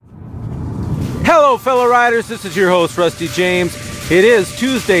Hello, fellow riders. This is your host, Rusty James. It is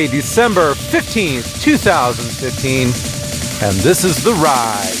Tuesday, December 15th, 2015, and this is The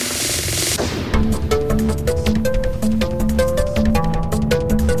Ride.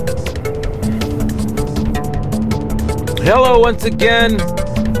 Hello once again,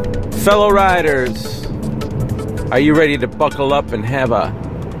 fellow riders. Are you ready to buckle up and have a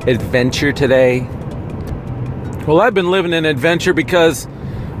adventure today? Well, I've been living an adventure because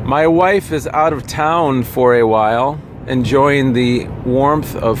my wife is out of town for a while, enjoying the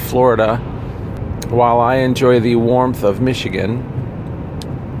warmth of Florida, while I enjoy the warmth of Michigan.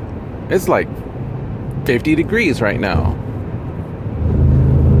 It's like 50 degrees right now.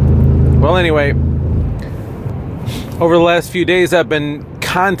 Well, anyway, over the last few days, I've been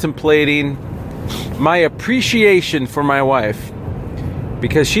contemplating my appreciation for my wife,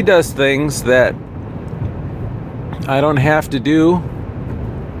 because she does things that I don't have to do.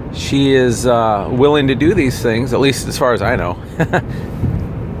 She is willing to do these things, at least as far as I know.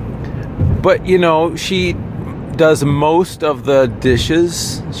 But, you know, she does most of the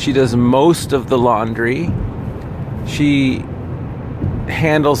dishes. She does most of the laundry. She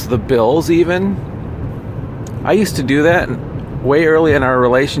handles the bills even. I used to do that way early in our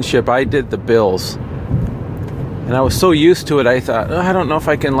relationship. I did the bills. And I was so used to it, I thought, I don't know if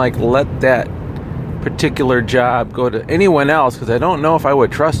I can let that particular job go to anyone else, because I don't know if I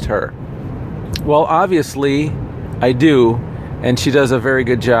would trust her. Well, obviously I do, and she does a very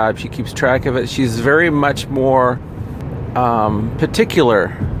good job. She keeps track of it. She's very much more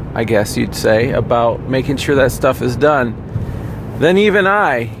particular, I guess you'd say, about making sure that stuff is done than even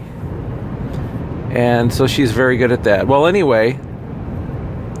I. And so she's very good at that. Well, anyway,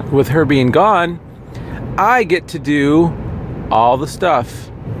 with her being gone, I get to do all the stuff.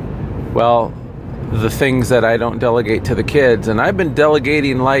 Well, the things that I don't delegate to the kids. And I've been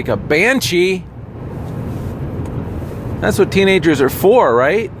delegating like a banshee. That's what teenagers are for,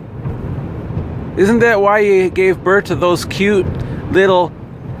 right? Isn't that why you gave birth to those cute little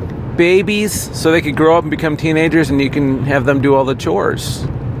babies? So they could grow up and become teenagers and you can have them do all the chores.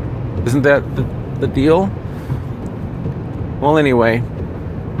 Isn't that the deal? Well, anyway,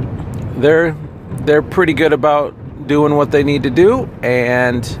 they're pretty good about doing what they need to do,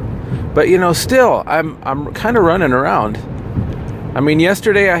 but you know, still, I'm kind of running around. I mean,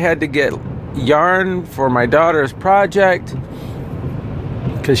 yesterday I had to get yarn for my daughter's project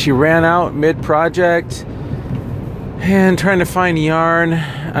because she ran out mid-project, and trying to find yarn.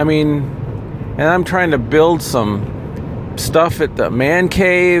 I mean, and I'm trying to build some stuff at the man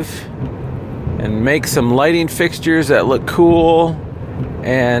cave and make some lighting fixtures that look cool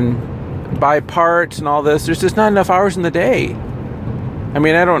and buy parts and all this. There's just not enough hours in the day. I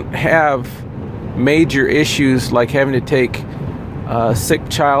mean, I don't have major issues like having to take a sick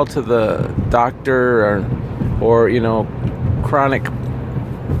child to the doctor or you know, chronic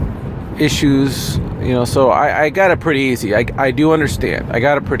issues, you know, so I got it pretty easy. I do understand. I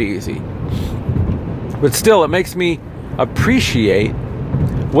got it pretty easy. But still, it makes me appreciate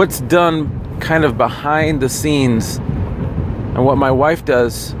what's done kind of behind the scenes and what my wife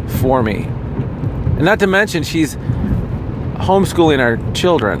does for me. And not to mention, she's homeschooling our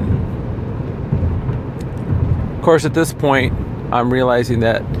children. Of course, at this point, I'm realizing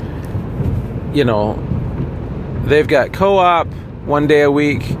that, you know, they've got co-op one day a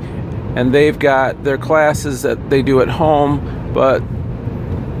week, and they've got their classes that they do at home, but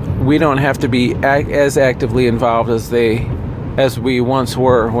we don't have to be as actively involved as we once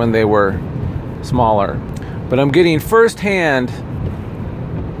were when they were smaller. But I'm getting firsthand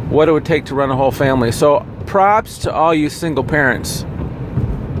what it would take to run a whole family. So props to all you single parents.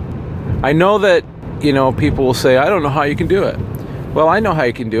 I know that, you know, people will say, I don't know how you can do it. Well, I know how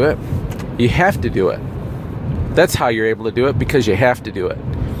you can do it. You have to do it. That's how you're able to do it, because you have to do it.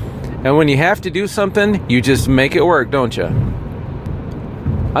 And when you have to do something, you just make it work, don't you?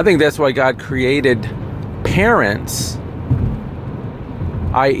 I think that's why God created parents,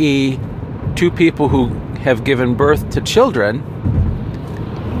 i.e., two people who have given birth to children.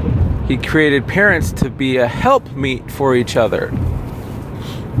 He created parents to be a helpmeet for each other.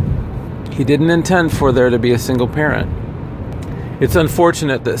 He didn't intend for there to be a single parent. It's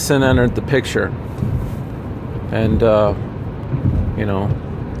unfortunate that sin entered the picture. And, you know,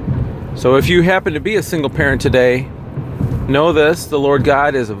 so if you happen to be a single parent today, know this: the Lord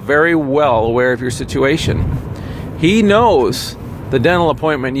God is very well aware of your situation. He knows the dental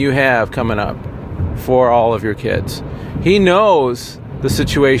appointment you have coming up for all of your kids. He knows the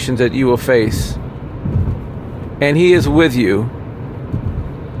situations that you will face. And He is with you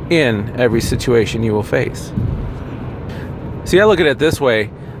in every situation you will face. See, I look at it this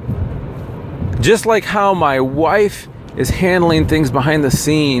way. Just like how my wife is handling things behind the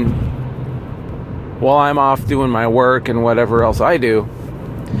scene while I'm off doing my work and whatever else I do,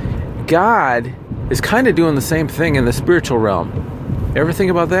 God is kind of doing the same thing in the spiritual realm. Ever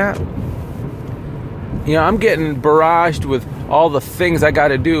think about that? You know, I'm getting barraged with all the things I got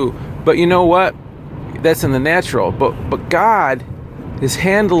to do, but you know what? That's in the natural. But God is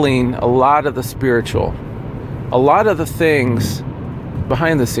handling a lot of the spiritual, a lot of the things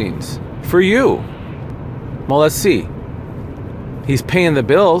behind the scenes for you. Well, let's see. He's paying the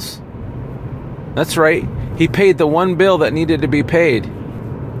bills. That's right. He paid the one bill that needed to be paid,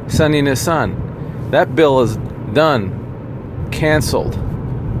 sending his son. That bill is done, canceled.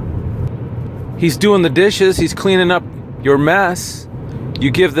 He's doing the dishes. He's cleaning up your mess.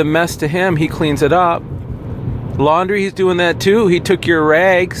 You give the mess to him. He cleans it up. Laundry, he's doing that too. He took your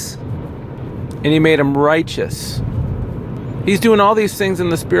rags and he made them righteous. He's doing all these things in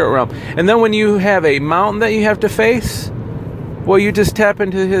the spirit realm. And then when you have a mountain that you have to face, well, you just tap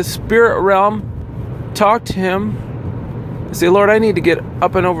into his spirit realm, talk to him, and say, Lord, I need to get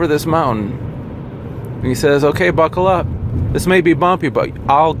up and over this mountain. And he says, okay, buckle up. This may be bumpy, but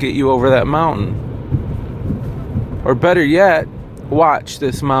I'll get you over that mountain. Or better yet, watch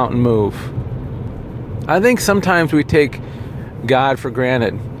this mountain move. I think sometimes we take God for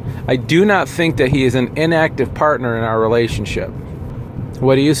granted. I do not think that he is an inactive partner in our relationship.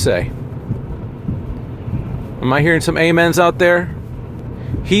 What do you say? Am I hearing some amens out there?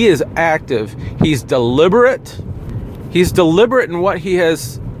 He is active. He's deliberate. He's deliberate in what he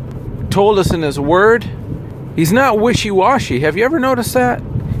has told us in his word. He's not wishy-washy. Have you ever noticed that?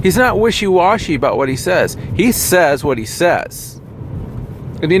 He's not wishy-washy about what he says. He says what he says.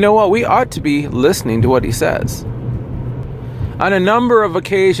 And you know what? We ought to be listening to what he says. On a number of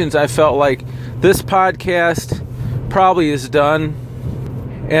occasions, I felt like this podcast probably is done.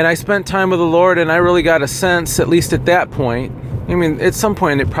 And I spent time with the Lord, and I really got a sense, at least at that point. I mean, at some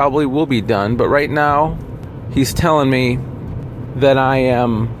point it probably will be done. But right now, he's telling me that I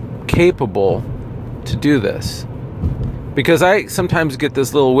am capable to do this. Because I sometimes get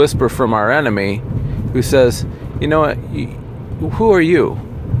this little whisper from our enemy who says, you know what, who are you?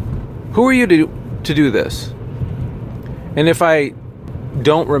 Who are you to do this? And if I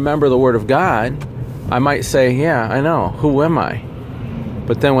don't remember the word of God, I might say, yeah, I know. Who am I?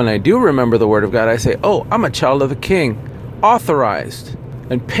 But then when I do remember the word of God, I say, oh, I'm a child of the King, authorized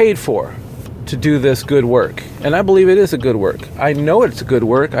and paid for to do this good work. And I believe it is a good work. I know it's a good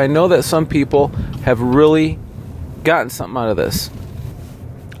work. I know that some people have really gotten something out of this.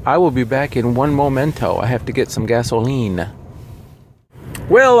 I will be back in one momento. I have to get some gasoline.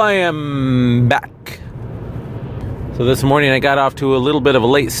 Well, I am back. So this morning I got off to a little bit of a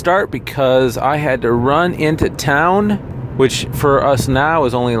late start because I had to run into town, which for us now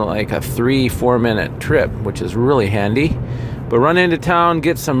is only like a 3-4 minute trip, which is really handy. But run into town,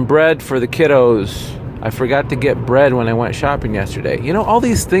 get some bread for the kiddos. I forgot to get bread when I went shopping yesterday. You know, all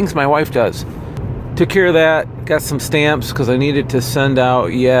these things my wife does. Took care of that. Got some stamps because I needed to send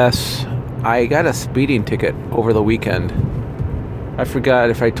out. Yes, I got a speeding ticket over the weekend. I forgot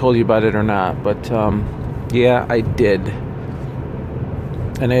if I told you about it or not, but yeah, I did.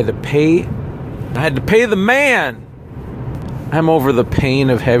 And I had to pay the man. I'm over the pain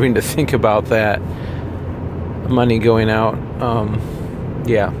of having to think about that money going out.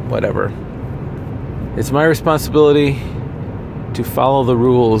 Yeah, whatever. It's my responsibility to follow the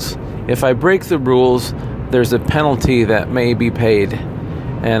rules. If I break the rules, there's a penalty that may be paid,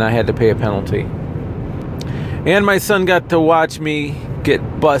 and I had to pay a penalty. And my son got to watch me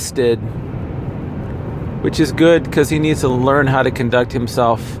get busted, which is good because he needs to learn how to conduct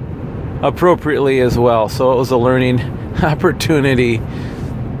himself appropriately as well. So it was a learning opportunity.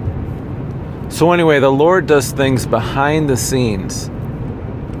 So anyway, the Lord does things behind the scenes.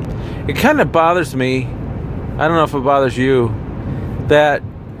 It kind of bothers me, I don't know if it bothers you, that,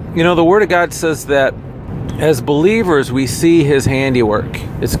 you know, the Word of God says that as believers we see His handiwork.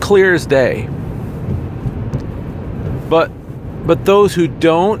 It's clear as day. But those who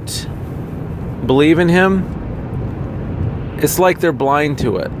don't believe in Him, it's like they're blind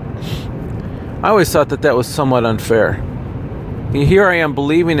to it. I always thought that was somewhat unfair. Here I am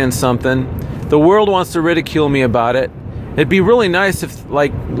believing in something. The world wants to ridicule me about it. It'd be really nice if,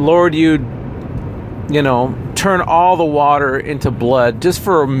 like, Lord, you'd, turn all the water into blood just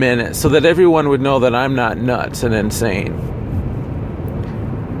for a minute so that everyone would know that I'm not nuts and insane.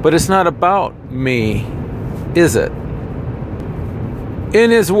 But it's not about me, is it? In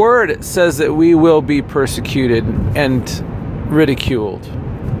His Word, it says that we will be persecuted and ridiculed,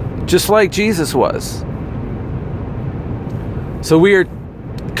 just like Jesus was. So we are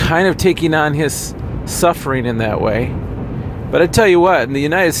kind of taking on his suffering in that way. But I tell you what, in the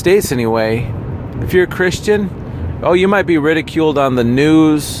United States anyway, if you're a Christian, you might be ridiculed on the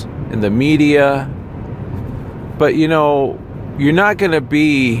news, in the media, but you're not going to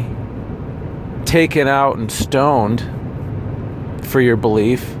be taken out and stoned for your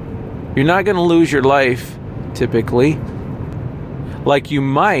belief. You're not going to lose your life, typically, like you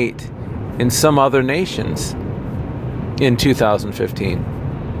might in some other nations in 2015.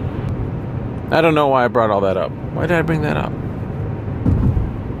 I don't know why I brought all that up. Why did I bring that up?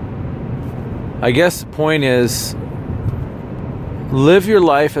 I guess the point is, live your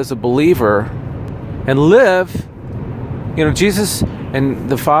life as a believer and live, Jesus and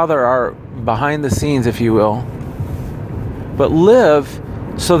the Father are behind the scenes, if you will, but live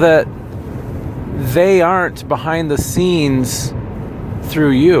so that they aren't behind the scenes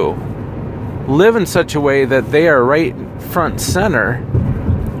through you. Live in such a way that they are right front center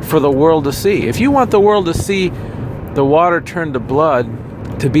for the world to see. If you want the world to see the water turn to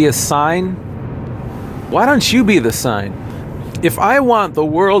blood to be a sign, why don't you be the sign? If I want the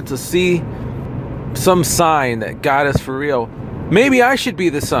world to see some sign that God is for real, maybe I should be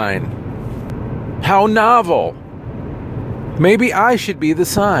the sign. How novel. Maybe I should be the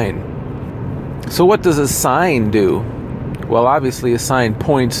sign. So what does a sign do? Well, obviously a sign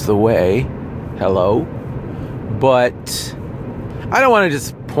points the way. Hello. But I don't want to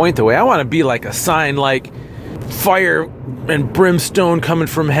just point the way. I want to be like a sign, like fire and brimstone coming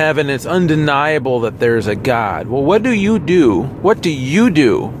from heaven. It's undeniable that there's a God. Well, what do you do? What do you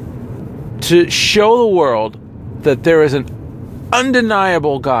do to show the world that there is an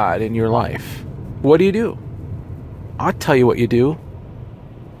undeniable God in your life? What do you do? I'll tell you what you do.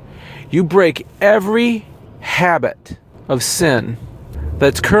 You break every habit of sin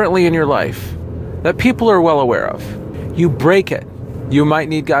that's currently in your life that people are well aware of. You break it. You might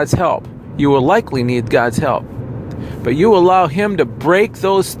need God's help. You will likely need God's help. But you allow Him to break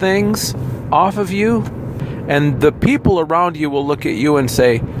those things off of you, and the people around you will look at you and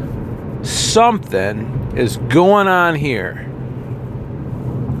say, something is going on here.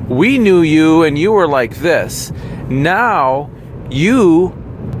 We knew you and you were like this. Now you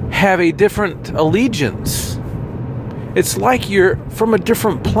have a different allegiance. It's like you're from a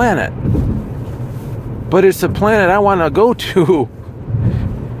different planet. But it's a planet I want to go to.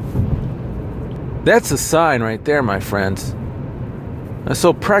 That's a sign right there, my friends.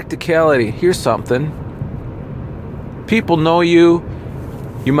 So practicality, here's something. People know you.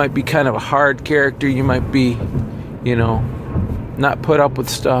 You might be kind of a hard character. You might be, not put up with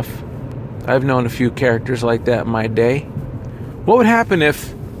stuff. I've known a few characters like that in my day. What would happen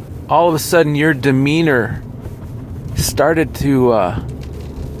if all of a sudden your demeanor started to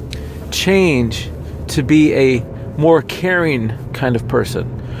change to be a more caring kind of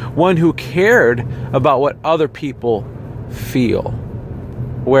person? One who cared about what other people feel,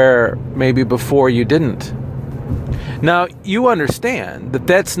 where maybe before you didn't. Now, you understand that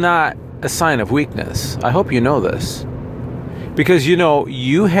that's not a sign of weakness. I hope you know this. Because,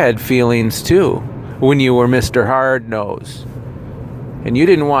 you had feelings too when you were Mr. Hard-Nosed. And you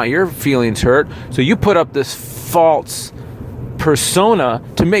didn't want your feelings hurt, so you put up this false persona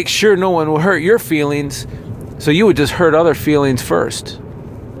to make sure no one would hurt your feelings, so you would just hurt other feelings first.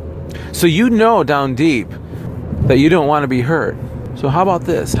 So down deep that you don't want to be hurt. So how about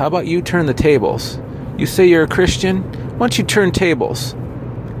this? How about you turn the tables? You say you're a Christian? Why don't you turn tables?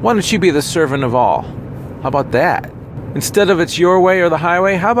 Why don't you be the servant of all? How about that? Instead of it's your way or the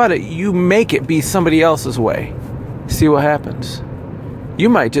highway, how about you make it be somebody else's way? See what happens. You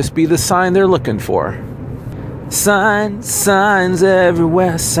might just be the sign they're looking for. Signs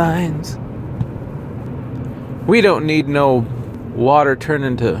everywhere, signs. We don't need no water turn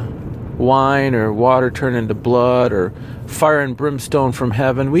into wine or water turn into blood or fire and brimstone from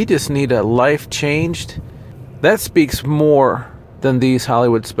heaven. We just need a life changed. That speaks more than these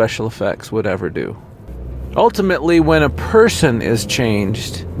Hollywood special effects would ever do. Ultimately, when a person is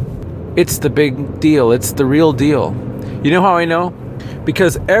changed, it's the big deal. It's the real deal. You know how I know?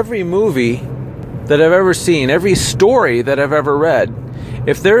 Because every movie that I've ever seen, every story that I've ever read,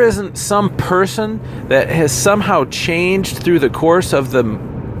 if there isn't some person that has somehow changed through the course of the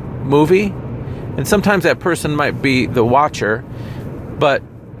movie, and sometimes that person might be the watcher, but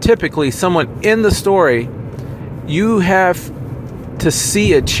typically someone in the story, you have to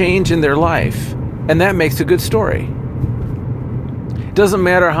see a change in their life, and that makes a good story. It doesn't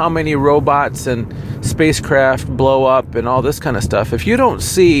matter how many robots and spacecraft blow up and all this kind of stuff. If you don't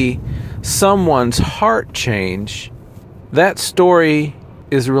see someone's heart change, that story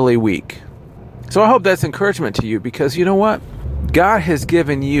is really weak. So I hope that's encouragement to you, because you know what? God has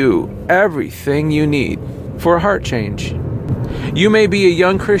given you everything you need for a heart change. You may be a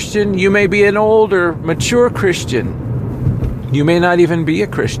young Christian. You may be an older, mature Christian. You may not even be a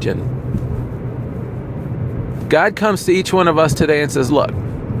Christian. God comes to each one of us today and says, look,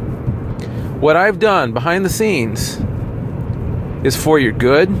 what I've done behind the scenes is for your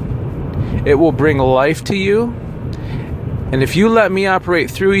good. It will bring life to you. And if you let me operate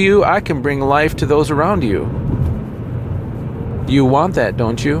through you, I can bring life to those around you. You want that,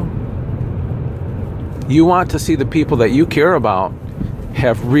 don't you? You want to see the people that you care about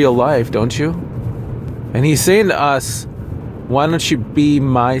have real life, don't you? And he's saying to us, why don't you be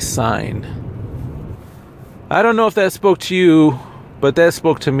my sign? I don't know if that spoke to you, but that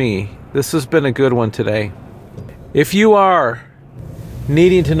spoke to me. This has been a good one today. If you are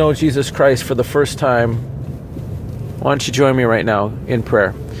needing to know Jesus Christ for the first time, why don't you join me right now in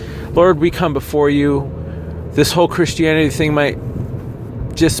prayer? Lord, we come before you. This whole Christianity thing might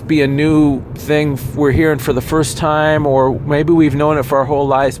just be a new thing we're hearing for the first time, or maybe we've known it for our whole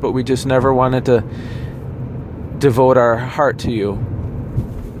lives, but we just never wanted to devote our heart to you.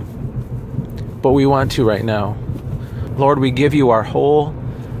 But we want to right now. Lord, we give you our whole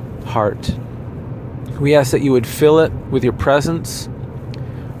heart. We ask that you would fill it with your presence.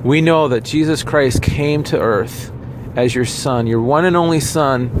 We know that Jesus Christ came to earth as your son, your one and only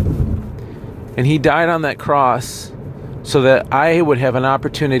son, and he died on that cross so that I would have an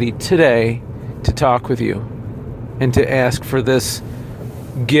opportunity today to talk with you and to ask for this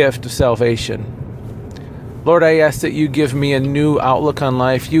gift of salvation. Lord, I ask that you give me a new outlook on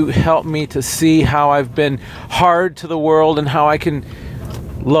life. You help me to see how I've been hard to the world and how I can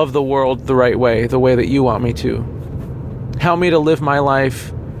love the world the right way, the way that you want me to. Help me to live my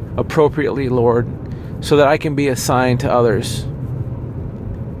life appropriately, Lord, so that I can be a sign to others.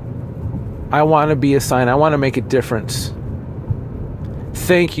 I want to be a sign. I want to make a difference.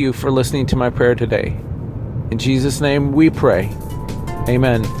 Thank you for listening to my prayer today. In Jesus' name we pray.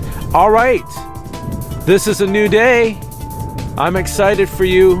 Amen. All right. This is a new day. I'm excited for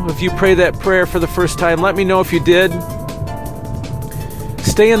you. If you pray that prayer for the first time, let me know if you did.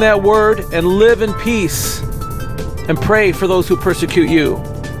 Stay in that word and live in peace and pray for those who persecute you.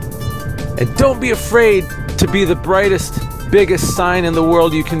 And don't be afraid to be the brightest, biggest sign in the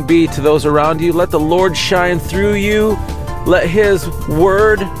world you can be to those around you. Let the Lord shine through you. Let his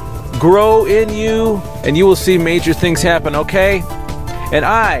word grow in you, and you will see major things happen, okay? And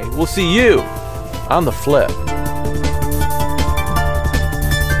I will see you on the flip.